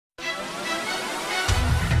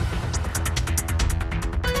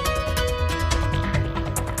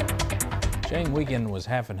Dang weekend was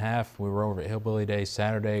half and half. We were over at Hillbilly Day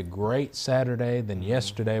Saturday. Great Saturday. Then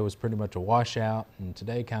yesterday was pretty much a washout, and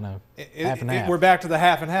today kind of half and half. We're back to the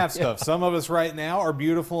half and half stuff. Some of us right now are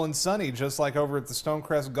beautiful and sunny, just like over at the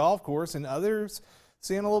Stonecrest Golf Course, and others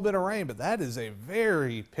seeing a little bit of rain. But that is a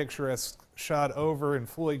very picturesque shot over in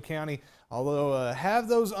Floyd County. Although have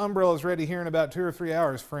those umbrellas ready here in about 2 or 3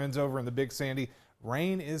 hours, friends, over in the Big Sandy.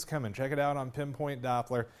 Rain is coming. Check it out on Pinpoint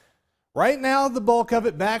Doppler. Right now, the bulk of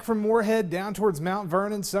it back from Moorhead down towards Mount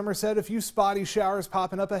Vernon, Somerset. A few spotty showers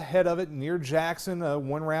popping up ahead of it near Jackson.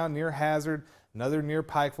 One round near Hazard, another near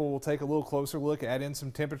Pikeville. We'll take a little closer look, add in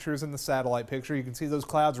some temperatures in the satellite picture. You can see those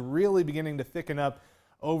clouds really beginning to thicken up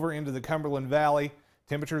over into the Cumberland Valley.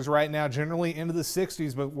 Temperatures right now generally into the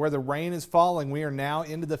 60s, but where the rain is falling, we are now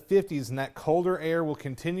into the 50s, and that colder air will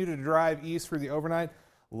continue to drive east through the overnight.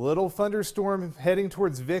 Little thunderstorm heading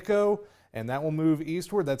towards Vico, and that will move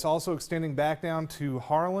eastward. That's also extending back down to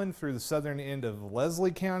Harlan through the southern end of Leslie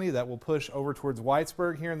County. That will push over towards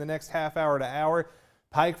Whitesburg here in the next half hour to hour.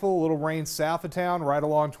 Pikeville, a little rain south of town, right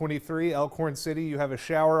along 23. Elkhorn City, you have a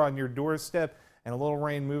shower on your doorstep, and a little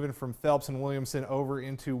rain moving from Phelps and Williamson over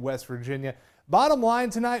into West Virginia. Bottom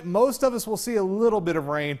line tonight, most of us will see a little bit of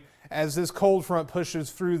rain as this cold front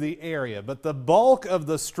pushes through the area. But the bulk of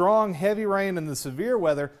the strong, heavy rain and the severe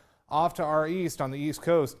weather off to our east on the East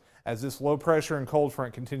Coast as this low pressure and cold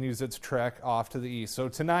front continues its trek off to the east. So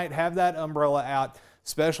tonight, have that umbrella out,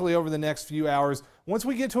 especially over the next few hours. Once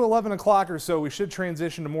we get to 11 o'clock or so, we should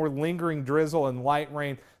transition to more lingering drizzle and light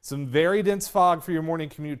rain. Some very dense fog for your morning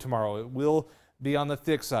commute tomorrow. It will be on the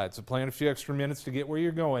thick side, so plan a few extra minutes to get where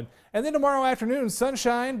you're going. And then tomorrow afternoon,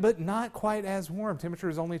 sunshine, but not quite as warm. Temperature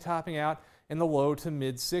is only topping out in the low to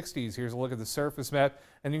mid 60s. Here's a look at the surface map,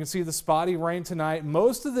 and you can see the spotty rain tonight.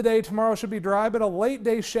 Most of the day tomorrow should be dry, but a late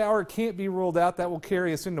day shower can't be ruled out. That will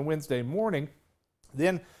carry us into Wednesday morning.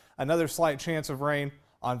 Then another slight chance of rain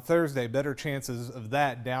on Thursday. Better chances of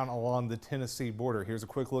that down along the Tennessee border. Here's a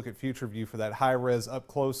quick look at future view for that high-res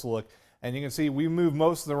up-close look. And you can see we move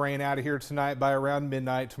most of the rain out of here tonight by around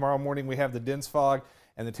midnight. Tomorrow morning we have the dense fog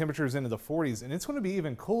and the temperatures into the 40s. And it's going to be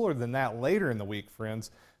even cooler than that later in the week,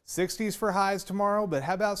 friends. 60s for highs tomorrow, but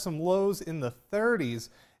how about some lows in the 30s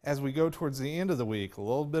as we go towards the end of the week? A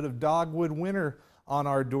little bit of dogwood winter on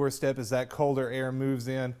our doorstep as that colder air moves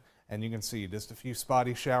in. And you can see just a few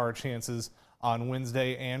spotty shower chances on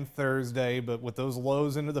Wednesday and Thursday. But with those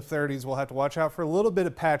lows into the 30s, we'll have to watch out for a little bit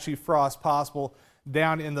of patchy frost possible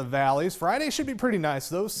down in the valleys. Friday should be pretty nice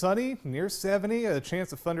though. Sunny, near 70, a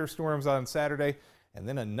chance of thunderstorms on Saturday, and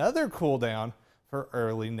then another cool down for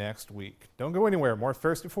early next week. Don't go anywhere. More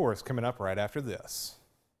First at 4 is coming up right after this.